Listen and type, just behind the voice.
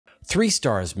3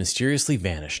 stars mysteriously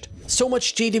vanished. So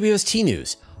much JWST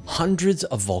news. Hundreds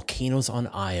of volcanoes on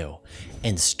Io.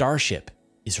 And Starship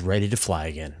is ready to fly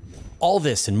again. All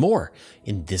this and more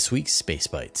in this week's Space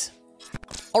Bites.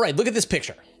 All right, look at this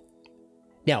picture.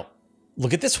 Now,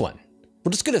 look at this one.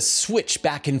 We're just gonna switch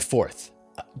back and forth.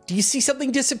 Do you see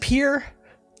something disappear?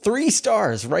 3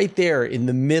 stars right there in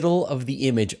the middle of the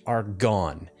image are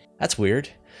gone. That's weird.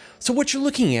 So what you're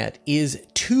looking at is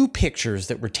 2 pictures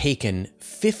that were taken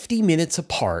 50 minutes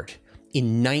apart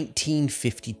in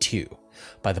 1952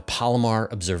 by the Palomar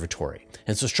Observatory.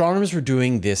 And so astronomers were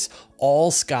doing this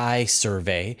all sky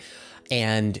survey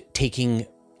and taking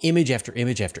image after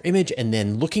image after image and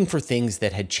then looking for things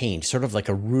that had changed, sort of like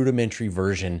a rudimentary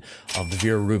version of the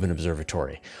Vera Rubin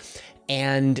Observatory.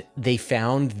 And they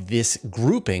found this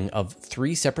grouping of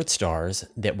 3 separate stars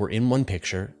that were in one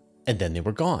picture, and then they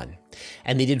were gone.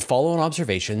 And they did follow-on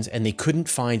observations and they couldn't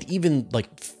find even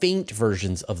like faint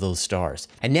versions of those stars.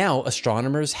 And now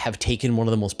astronomers have taken one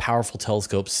of the most powerful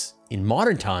telescopes in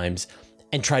modern times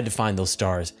and tried to find those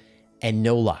stars, and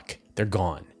no luck, they're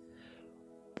gone.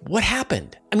 What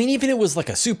happened? I mean, even if it was like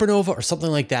a supernova or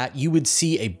something like that, you would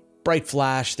see a bright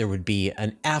flash, there would be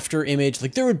an after image,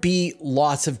 like there would be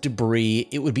lots of debris.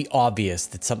 It would be obvious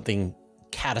that something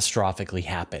catastrophically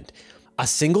happened. A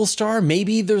single star,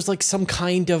 maybe there's like some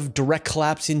kind of direct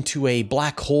collapse into a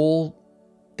black hole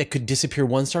that could disappear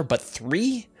 1 star, but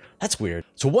 3? That's weird.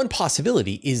 So one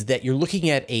possibility is that you're looking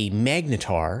at a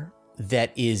magnetar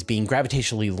that is being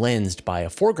gravitationally lensed by a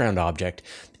foreground object,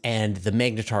 and the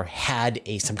magnetar had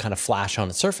some kind of flash on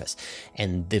its surface,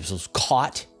 and this was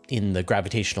caught in the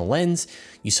gravitational lens.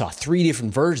 You saw 3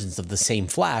 different versions of the same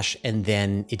flash, and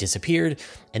then it disappeared,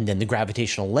 and then the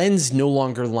gravitational lens no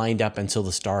longer lined up until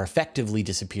the star effectively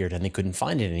disappeared and they couldn't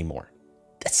find it anymore.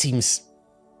 That seems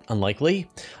unlikely.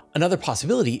 Another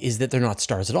possibility is that they're not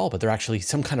stars at all, but they're actually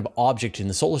some kind of object in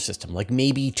the solar system. Like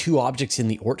maybe 2 objects in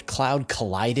the Oort cloud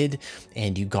collided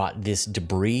and you got this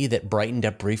debris that brightened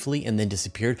up briefly and then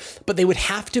disappeared. But they would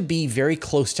have to be very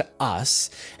close to us,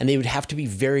 and they would have to be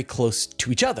very close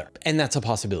to each other. And that's a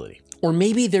possibility. Or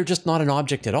maybe they're just not an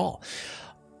object at all.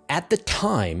 At the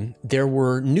time, there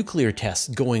were nuclear tests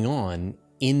going on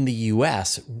in the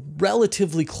US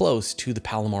relatively close to the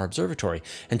Palomar Observatory.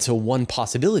 And so one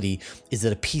possibility is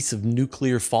that a piece of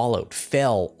nuclear fallout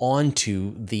fell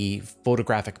onto the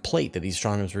photographic plate that these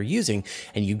astronomers were using,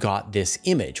 and you got this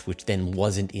image, which then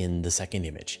wasn't in the second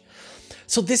image.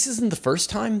 So this isn't the first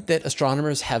time that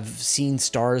astronomers have seen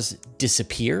stars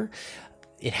disappear.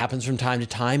 It happens from time to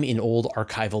time in old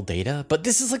archival data, but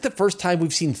this is like the first time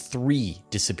we've seen 3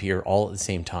 disappear all at the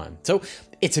same time. So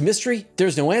it's a mystery.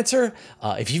 There's no answer.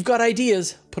 If you've got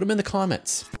ideas, put them in the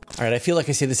comments. All right, I feel like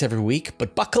I say this every week,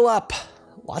 but buckle up.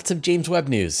 Lots of James Webb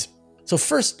news. So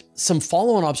first, some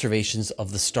follow-on observations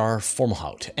of the star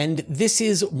Fomalhaut. And this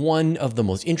is one of the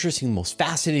most interesting, most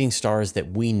fascinating stars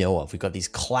that we know of. We've got these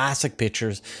classic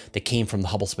pictures that came from the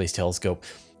Hubble Space Telescope.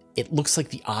 It looks like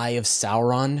the Eye of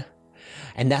Sauron.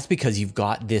 And that's because you've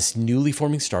got this newly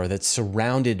forming star that's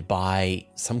surrounded by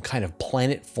some kind of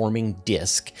planet-forming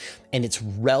disk, and it's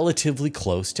relatively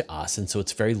close to us, and so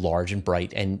it's very large and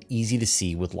bright and easy to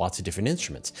see with lots of different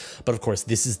instruments. But of course,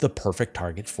 this is the perfect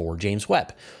target for James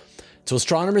Webb. So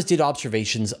astronomers did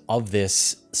observations of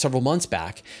this several months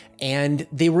back, and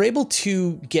they were able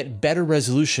to get better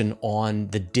resolution on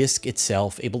the disk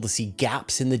itself, able to see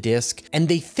gaps in the disk, and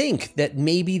they think that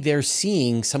maybe they're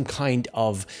seeing some kind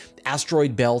of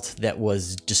asteroid belt that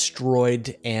was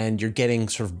destroyed, and you're getting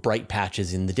sort of bright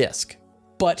patches in the disk.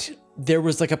 But there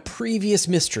was like a previous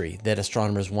mystery that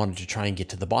astronomers wanted to try and get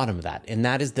to the bottom of that, and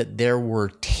that is that there were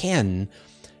 10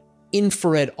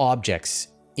 infrared objects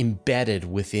embedded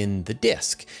within the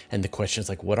disk. And the question is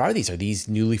like, what are these? Are these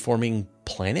newly forming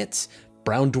planets?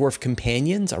 Brown dwarf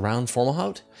companions around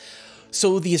Fomalhaut?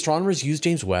 So the astronomers used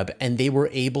James Webb, and they were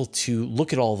able to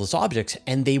look at all those objects,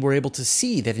 and they were able to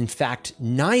see that in fact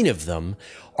 9 of them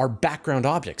are background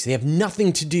objects. They have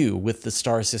nothing to do with the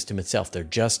star system itself. They're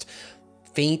just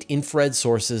faint infrared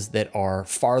sources that are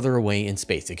farther away in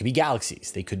space. They could be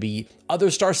galaxies, they could be other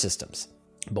star systems,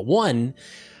 but one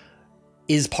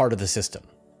is part of the system.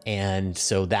 And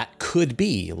so that could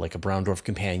be like a brown dwarf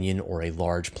companion or a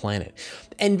large planet.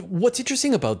 And what's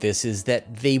interesting about this is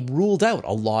that they ruled out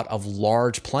a lot of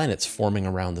large planets forming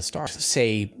around the star.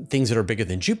 Say things that are bigger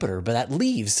than Jupiter, but that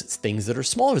leaves things that are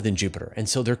smaller than Jupiter. And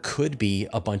so there could be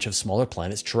a bunch of smaller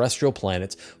planets, terrestrial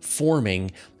planets,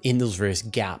 forming in those various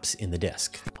gaps in the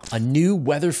disk. A new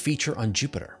weather feature on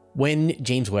Jupiter. When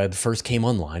James Webb first came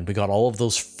online, we got all of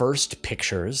those first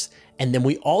pictures, and then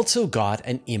we also got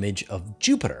an image of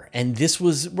Jupiter. And this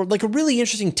was like a really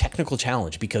interesting technical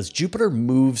challenge because Jupiter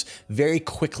moves very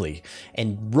quickly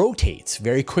and rotates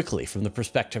very quickly from the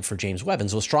perspective for James Webb.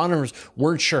 And so astronomers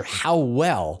weren't sure how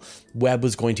well Webb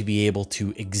was going to be able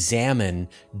to examine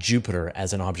Jupiter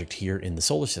as an object here in the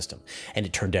solar system. And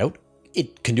it turned out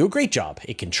it can do a great job.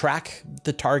 It can track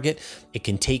the target. It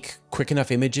can take quick enough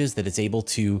images that it's able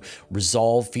to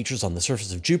resolve features on the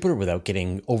surface of Jupiter without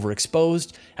getting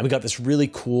overexposed. And we got this really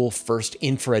cool first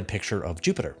infrared picture of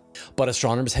Jupiter. But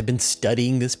astronomers have been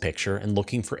studying this picture and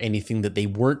looking for anything that they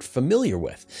weren't familiar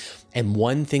with. And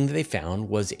one thing that they found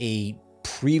was a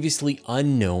previously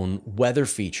unknown weather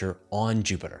feature on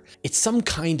Jupiter. It's some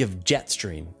kind of jet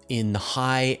stream in the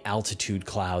high altitude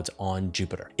clouds on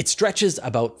Jupiter. It stretches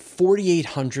about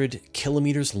 4,800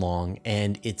 kilometers long,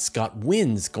 and it's got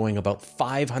winds going about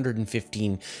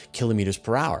 515 kilometers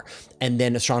per hour. And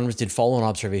then astronomers did follow-on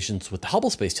observations with the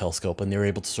Hubble Space Telescope, and they were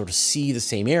able to sort of see the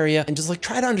same area and just like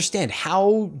try to understand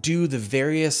how do the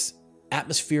various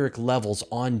atmospheric levels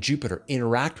on Jupiter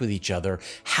interact with each other.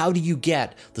 How do you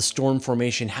get the storm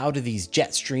formation? How do these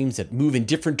jet streams that move in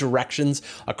different directions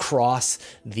across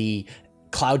the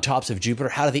cloud tops of Jupiter,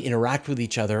 how do they interact with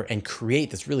each other and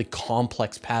create this really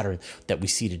complex pattern that we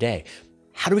see today?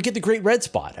 How do we get the Great Red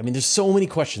Spot? I mean, there's so many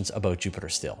questions about Jupiter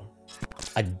still.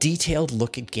 A detailed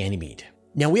look at Ganymede.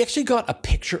 Now, we actually got a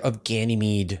picture of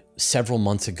Ganymede several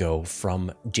months ago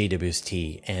from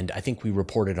JWST, and I think we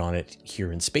reported on it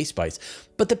here in Space Bites,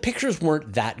 but the pictures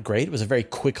weren't that great. It was a very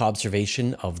quick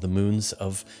observation of the moons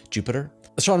of Jupiter.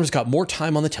 Astronomers got more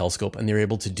time on the telescope, and they were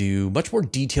able to do much more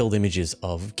detailed images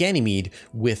of Ganymede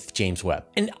with James Webb.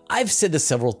 And I've said this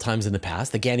several times in the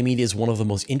past, that Ganymede is one of the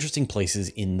most interesting places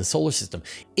in the solar system.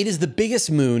 It is the biggest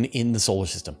moon in the solar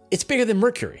system. It's bigger than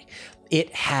Mercury.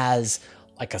 It has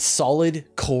like a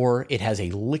solid core. It has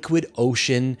a liquid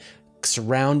ocean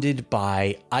surrounded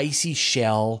by icy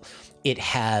shell. It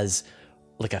has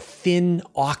like a thin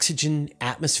oxygen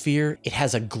atmosphere. It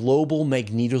has a global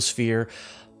magnetosphere.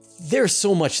 There's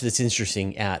so much that's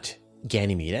interesting at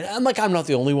Ganymede. And I'm not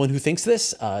the only one who thinks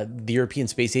this. The European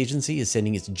Space Agency is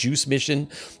sending its JUICE mission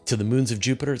to the moons of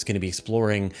Jupiter. It's going to be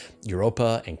exploring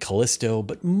Europa and Callisto,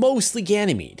 but mostly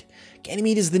Ganymede.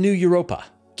 Ganymede is the new Europa.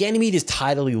 Ganymede is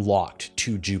tidally locked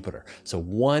to Jupiter. So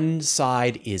one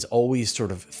side is always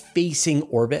sort of facing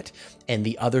orbit and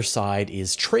the other side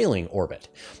is trailing orbit.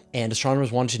 And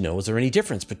astronomers wanted to know, is there any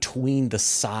difference between the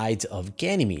sides of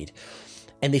Ganymede?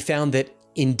 And they found that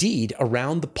indeed,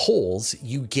 around the poles,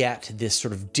 you get this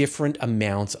sort of different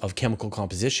amounts of chemical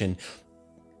composition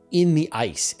in the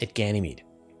ice at Ganymede.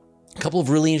 A couple of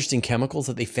really interesting chemicals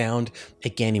that they found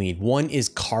at Ganymede. One is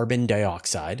carbon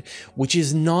dioxide, which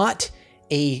is not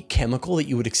a chemical that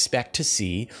you would expect to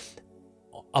see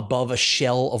above a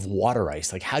shell of water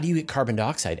ice. Like, how do you get carbon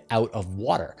dioxide out of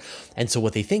water? And so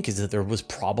what they think is that there was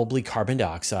probably carbon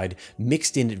dioxide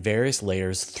mixed in at various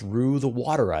layers through the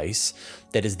water ice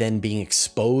that is then being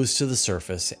exposed to the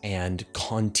surface and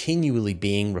continually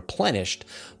being replenished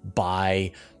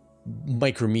by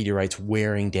micrometeorites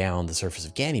wearing down the surface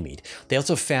of Ganymede. They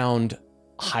also found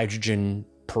hydrogen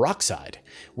peroxide,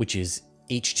 which is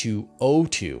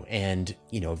H2O2. And,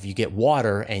 if you get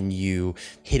water and you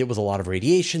hit it with a lot of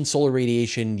radiation, solar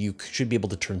radiation, you should be able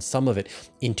to turn some of it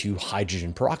into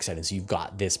hydrogen peroxide. And so you've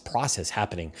got this process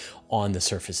happening on the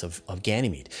surface of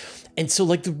Ganymede. And so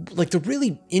the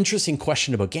really interesting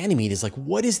question about Ganymede is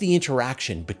what is the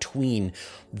interaction between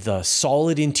the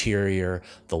solid interior,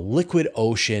 the liquid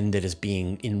ocean that is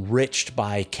being enriched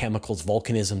by chemicals,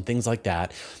 volcanism, things like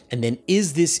that, and then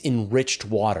is this enriched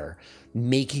water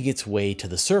making its way to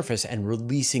the surface and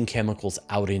releasing chemicals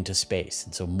out into space?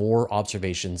 And so more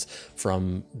observations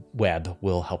from Webb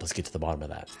will help us get to the bottom of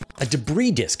that. A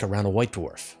debris disk around a white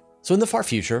dwarf. So in the far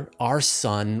future, our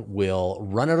sun will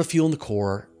run out of fuel in the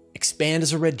core, expand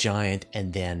as a red giant,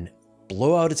 and then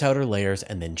blow out its outer layers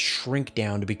and then shrink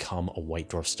down to become a white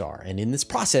dwarf star. And in this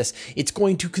process, it's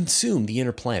going to consume the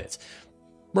inner planets.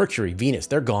 Mercury, Venus,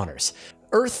 they're goners.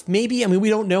 Earth, maybe. I mean, we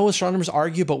don't know. Astronomers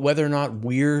argue about whether or not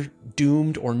we're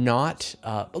doomed or not.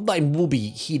 We'll be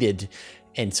heated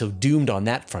and so doomed on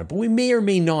that front. But we may or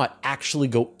may not actually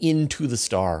go into the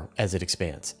star as it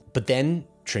expands. But then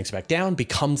shrinks back down,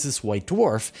 becomes this white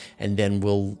dwarf, and then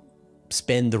will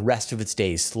spend the rest of its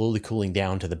days slowly cooling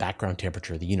down to the background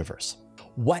temperature of the universe.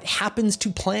 What happens to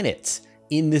planets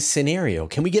in this scenario?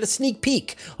 Can we get a sneak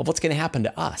peek of what's going to happen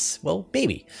to us? Well,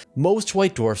 maybe. Most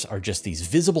white dwarfs are just these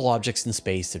visible objects in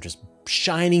space. They're just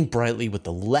shining brightly with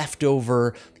the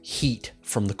leftover heat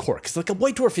from the core. Because like a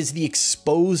white dwarf is the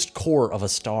exposed core of a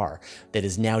star that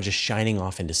is now just shining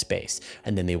off into space.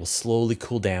 And then they will slowly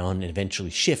cool down and eventually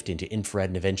shift into infrared,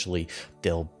 and eventually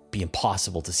they'll be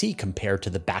impossible to see compared to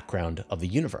the background of the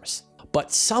universe.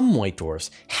 But some white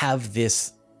dwarfs have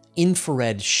this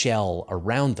infrared shell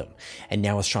around them. And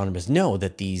now astronomers know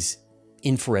that these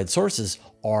infrared sources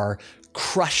are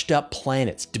crushed up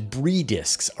planets, debris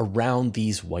disks around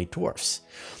these white dwarfs.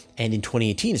 And in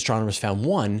 2018, astronomers found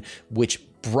one which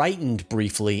brightened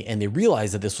briefly, and they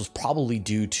realized that this was probably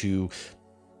due to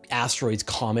asteroids,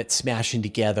 comets smashing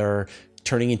together,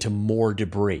 turning into more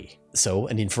debris. So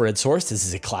an infrared source, this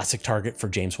is a classic target for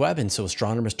James Webb, and so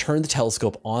astronomers turned the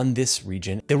telescope on this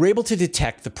region. They were able to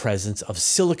detect the presence of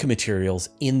silica materials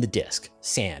in the disk,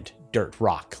 sand, dirt,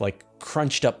 rock, like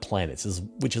crunched up planets,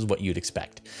 which is what you'd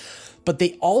expect. But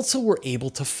they also were able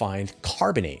to find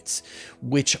carbonates,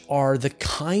 which are the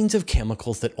kinds of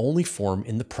chemicals that only form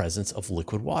in the presence of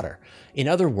liquid water. In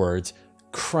other words,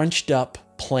 crunched up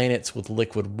planets with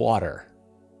liquid water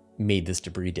made this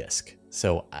debris disk.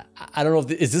 So I don't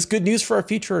know, is this good news for our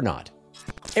future or not?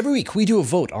 Every week we do a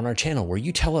vote on our channel where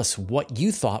you tell us what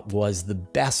you thought was the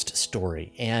best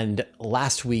story. And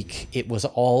last week it was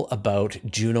all about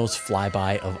Juno's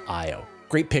flyby of Io.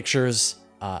 Great pictures.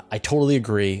 I totally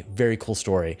agree. Very cool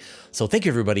story. So thank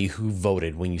you everybody who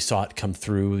voted when you saw it come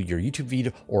through your YouTube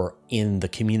feed or in the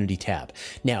community tab.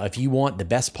 Now, if you want the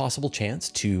best possible chance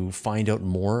to find out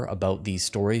more about these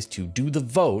stories, to do the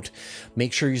vote,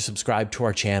 make sure you subscribe to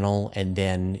our channel, and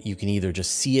then you can either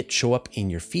just see it show up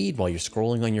in your feed while you're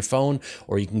scrolling on your phone,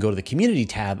 or you can go to the community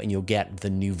tab and you'll get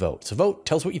the new vote. So vote,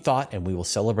 tell us what you thought, and we will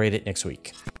celebrate it next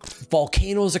week.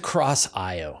 Volcanoes across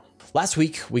Io. Last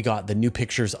week, we got the new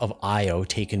pictures of Io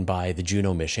taken by the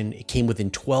Juno mission. It came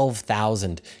within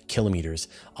 12,000 kilometers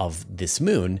of this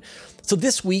moon. So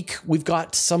this week, we've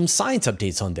got some science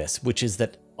updates on this, which is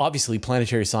that obviously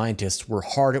planetary scientists were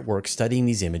hard at work studying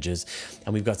these images,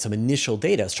 and we've got some initial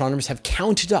data. Astronomers have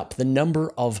counted up the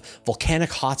number of volcanic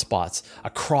hotspots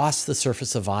across the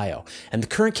surface of Io, and the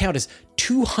current count is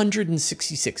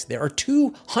 266. There are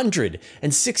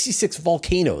 266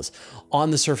 volcanoes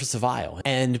on the surface of Io,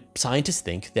 and scientists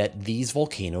think that these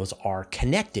volcanoes are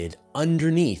connected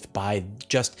underneath by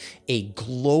just a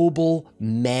global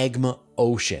magma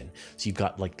ocean. So you've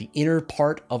got like the inner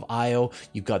part of Io,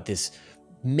 you've got this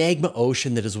magma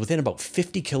ocean that is within about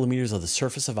 50 kilometers of the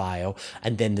surface of Io,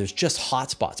 and then there's just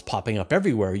hotspots popping up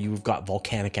everywhere. You've got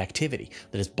volcanic activity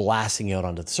that is blasting out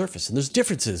onto the surface. And there's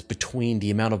differences between the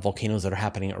amount of volcanoes that are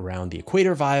happening around the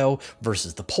equator of Io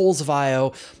versus the poles of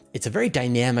Io. It's a very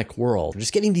dynamic world. We're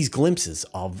just getting these glimpses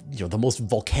of, the most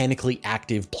volcanically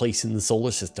active place in the solar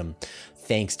system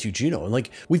thanks to Juno. And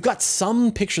like, we've got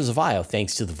some pictures of Io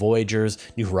thanks to the Voyagers.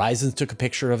 New Horizons took a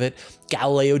picture of it.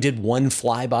 Galileo did one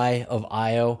flyby of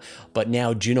Io, but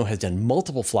now Juno has done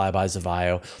multiple flybys of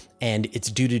Io, and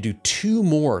it's due to do 2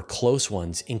 more close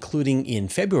ones, including in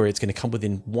February. It's going to come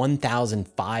within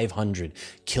 1,500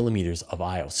 kilometers of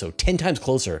Io, so 10 times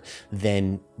closer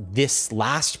than this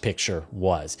last picture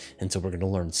was. And so we're going to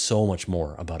learn so much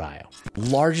more about Io.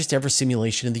 Largest ever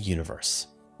simulation in the universe.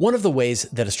 One of the ways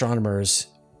that astronomers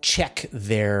check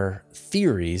their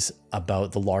theories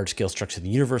about the large-scale structure of the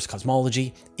universe,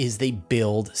 cosmology, is they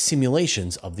build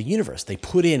simulations of the universe. They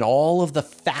put in all of the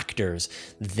factors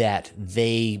that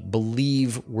they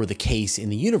believe were the case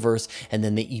in the universe, and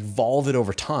then they evolve it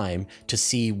over time to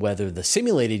see whether the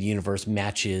simulated universe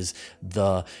matches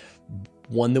the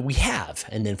one that we have.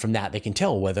 And then from that, they can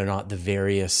tell whether or not the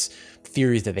various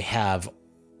theories that they have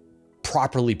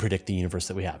properly predict the universe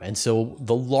that we have. And so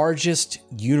the largest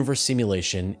universe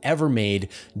simulation ever made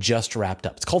just wrapped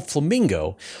up. It's called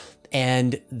Flamingo,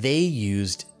 and they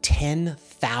used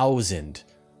 10,000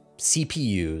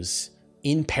 CPUs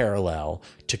in parallel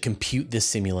to compute this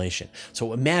simulation.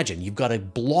 So imagine you've got a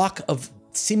block of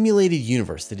simulated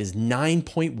universe that is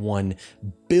 9.1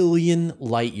 billion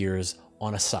light years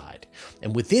on a side.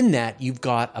 And within that, you've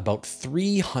got about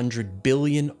 300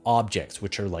 billion objects,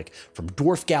 which are like from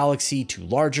dwarf galaxy to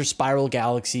larger spiral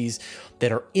galaxies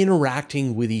that are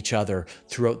interacting with each other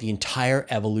throughout the entire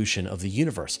evolution of the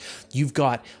universe. You've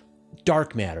got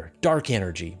dark matter, dark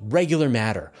energy, regular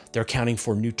matter. They're accounting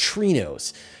for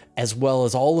neutrinos, as well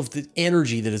as all of the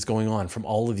energy that is going on from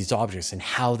all of these objects and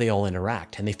how they all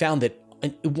interact. And they found that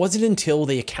it wasn't until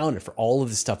they accounted for all of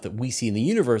the stuff that we see in the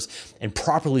universe and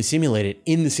properly simulated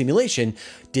in the simulation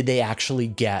did they actually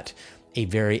get a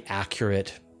very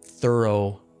accurate,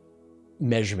 thorough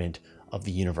measurement of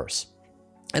the universe.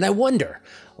 And I wonder,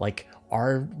 like,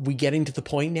 are we getting to the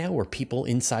point now where people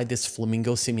inside this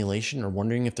flamingo simulation are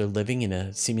wondering if they're living in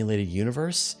a simulated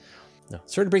universe? No,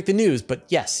 sorry to break the news, but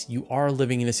yes, you are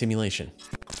living in a simulation.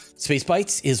 Space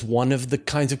Bites is one of the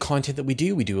kinds of content that we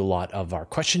do. We do a lot of our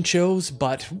question shows,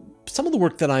 but some of the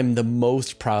work that I'm the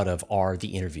most proud of are the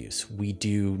interviews. We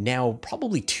do now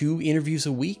probably 2 interviews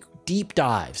a week, deep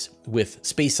dives with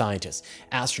space scientists,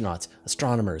 astronauts,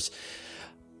 astronomers,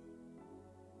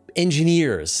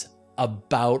 engineers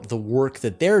about the work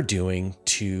that they're doing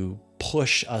to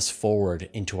push us forward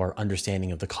into our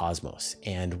understanding of the cosmos.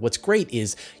 And what's great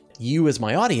is you as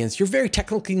my audience, you're very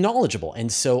technically knowledgeable.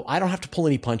 And so I don't have to pull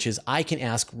any punches. I can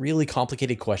ask really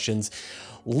complicated questions,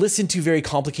 listen to very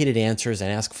complicated answers,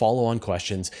 and ask follow-on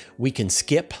questions. We can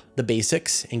skip the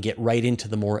basics and get right into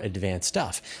the more advanced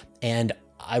stuff. And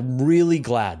I'm really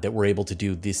glad that we're able to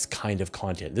do this kind of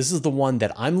content. This is the one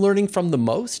that I'm learning from the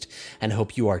most, and I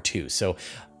hope you are too. So,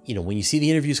 when you see the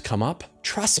interviews come up,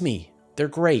 trust me, they're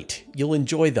great. You'll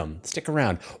enjoy them. Stick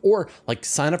around. Or like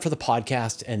sign up for the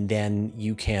podcast and then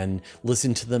you can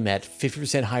listen to them at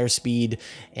 50% higher speed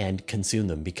and consume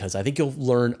them, because I think you'll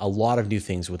learn a lot of new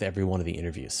things with every one of the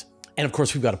interviews. And of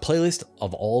course, we've got a playlist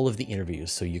of all of the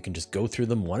interviews, so you can just go through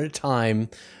them one at a time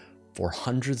for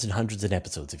hundreds and hundreds of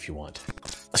episodes if you want.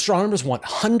 Astronomers want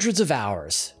hundreds of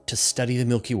hours to study the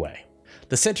Milky Way.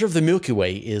 The center of the Milky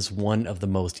Way is one of the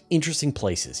most interesting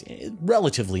places,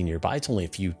 relatively nearby. It's only a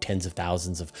few tens of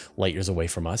thousands of light years away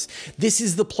from us. This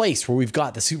is the place where we've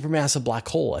got the supermassive black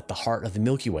hole at the heart of the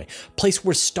Milky Way, a place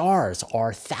where stars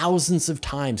are thousands of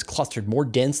times clustered more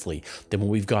densely than what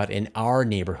we've got in our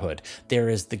neighborhood. There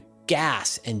is the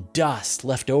gas and dust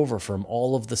left over from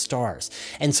all of the stars.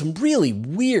 And some really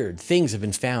weird things have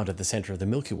been found at the center of the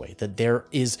Milky Way, that there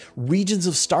is regions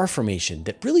of star formation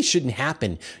that really shouldn't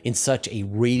happen in such a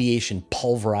radiation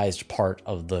pulverized part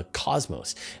of the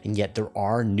cosmos. And yet there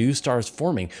are new stars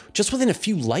forming just within a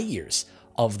few light years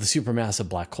of the supermassive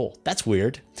black hole. That's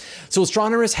weird. So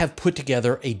astronomers have put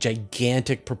together a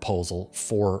gigantic proposal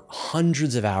for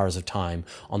hundreds of hours of time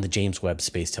on the James Webb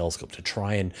Space Telescope to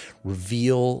try and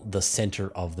reveal the center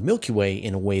of the Milky Way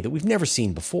in a way that we've never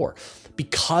seen before.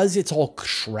 Because it's all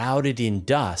shrouded in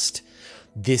dust,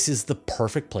 this is the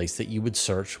perfect place that you would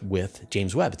search with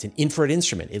James Webb. It's an infrared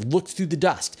instrument. It looks through the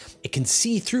dust. It can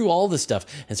see through all this stuff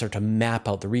and start to map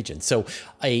out the region. So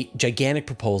a gigantic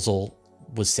proposal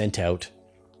was sent out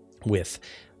with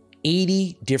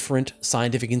 80 different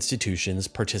scientific institutions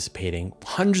participating,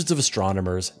 hundreds of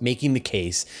astronomers making the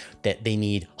case that they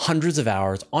need hundreds of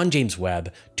hours on James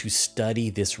Webb to study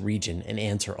this region and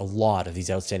answer a lot of these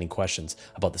outstanding questions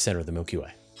about the center of the Milky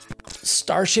Way.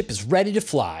 Starship is ready to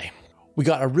fly. We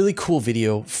got a really cool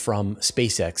video from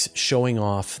SpaceX showing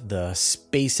off the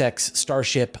SpaceX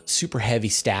Starship Super Heavy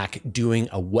stack doing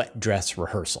a wet dress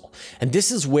rehearsal. And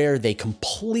this is where they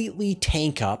completely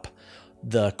tank up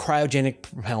the cryogenic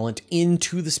propellant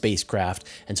into the spacecraft.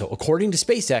 And so according to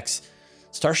SpaceX,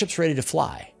 Starship's ready to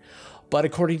fly. But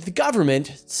according to the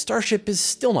government, Starship is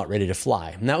still not ready to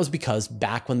fly. And that was because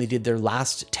back when they did their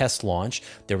last test launch,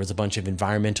 there was a bunch of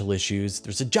environmental issues.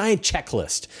 There's a giant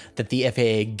checklist that the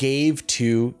FAA gave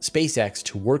to SpaceX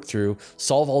to work through,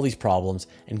 solve all these problems,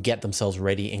 and get themselves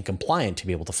ready and compliant to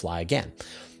be able to fly again.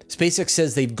 SpaceX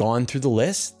says they've gone through the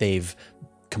list. They've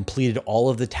completed all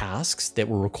of the tasks that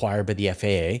were required by the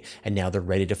FAA, and now they're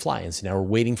ready to fly. And so now we're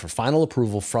waiting for final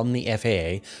approval from the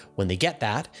FAA. When they get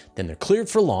that, then they're cleared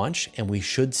for launch, and we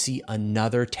should see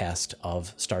another test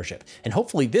of Starship. And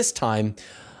hopefully this time,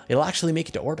 it'll actually make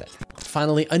it to orbit.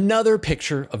 Finally, another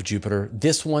picture of Jupiter.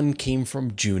 This one came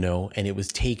from Juno, and it was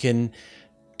taken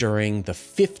during the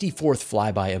 54th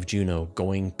flyby of Juno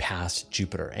going past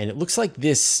Jupiter. And it looks like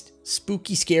this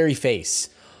spooky, scary face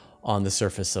on the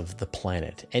surface of the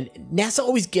planet. And NASA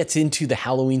always gets into the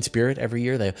Halloween spirit every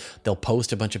year. They'll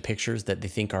post a bunch of pictures that they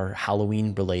think are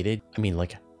Halloween related. I mean,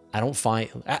 like,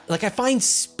 I find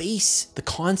space, the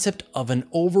concept of an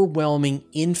overwhelming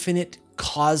infinite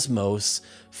cosmos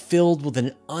filled with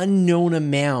an unknown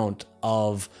amount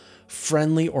of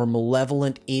friendly or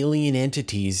malevolent alien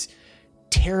entities,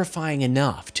 terrifying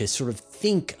enough to sort of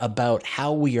think about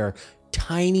how we are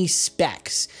tiny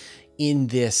specks in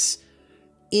this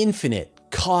infinite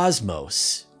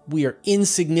cosmos. We are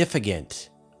insignificant,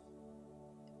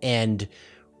 and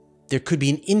there could be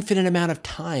an infinite amount of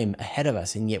time ahead of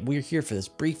us, and yet we're here for this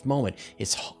brief moment.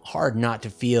 It's hard not to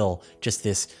feel just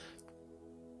this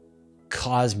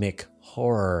cosmic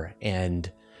horror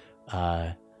and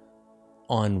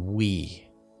ennui.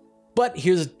 But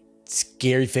here's a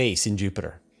scary face in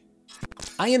Jupiter.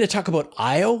 I'm going to talk about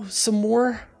Io some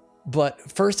more.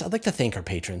 But first, I'd like to thank our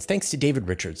patrons. Thanks to David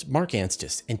Richards, Mark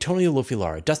Anstis, Antonio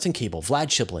Lofilara, Dustin Cable, Vlad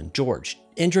Shiplin, George,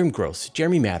 Andrew Gross,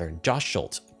 Jeremy Mattern, Josh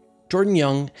Schultz, Jordan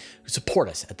Young, who support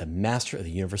us at the Master of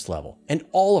the Universe level, and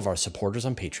all of our supporters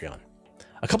on Patreon.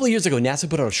 A couple of years ago, NASA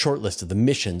put out a short list of the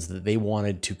missions that they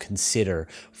wanted to consider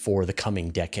for the coming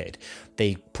decade.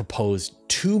 They proposed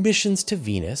 2 missions to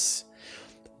Venus,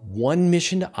 1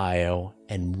 mission to Io,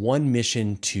 and 1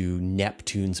 mission to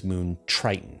Neptune's moon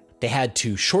Triton. They had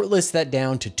to shortlist that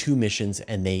down to 2 missions,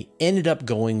 and they ended up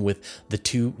going with the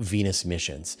 2 Venus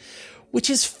missions, which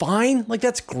is fine. Like,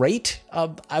 that's great.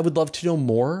 I would love to know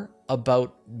more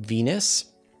about Venus,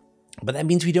 but that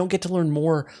means we don't get to learn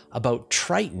more about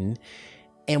Triton,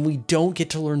 and we don't get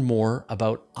to learn more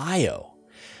about Io.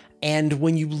 And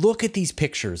when you look at these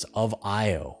pictures of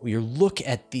Io, you look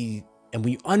at and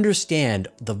we understand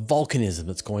the volcanism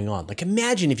that's going on. Like,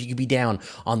 imagine if you could be down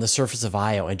on the surface of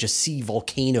Io and just see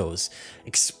volcanoes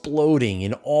exploding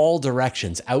in all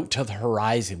directions out to the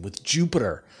horizon with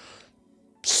Jupiter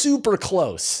super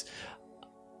close.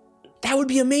 That would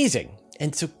be amazing.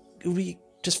 And so it would be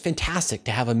just fantastic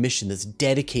to have a mission that's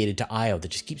dedicated to Io that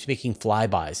just keeps making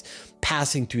flybys,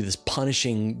 passing through this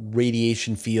punishing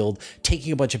radiation field,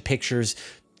 taking a bunch of pictures,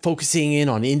 focusing in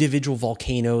on individual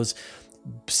volcanoes,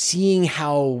 seeing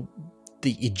how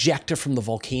the ejecta from the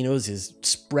volcanoes is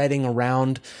spreading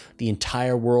around the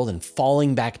entire world and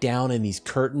falling back down in these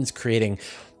curtains, creating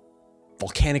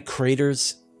volcanic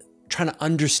craters, trying to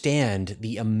understand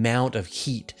the amount of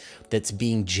heat that's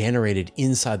being generated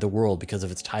inside the world because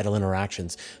of its tidal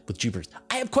interactions with Jupiter.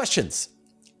 I have questions,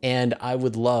 and I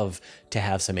would love to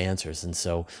have some answers. And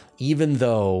so even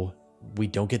though we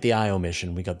don't get the Io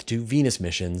mission, we got the 2 Venus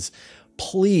missions,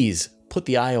 please put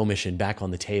the Io mission back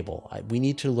on the table. We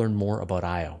need to learn more about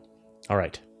Io. All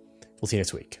right, we'll see you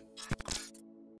next week.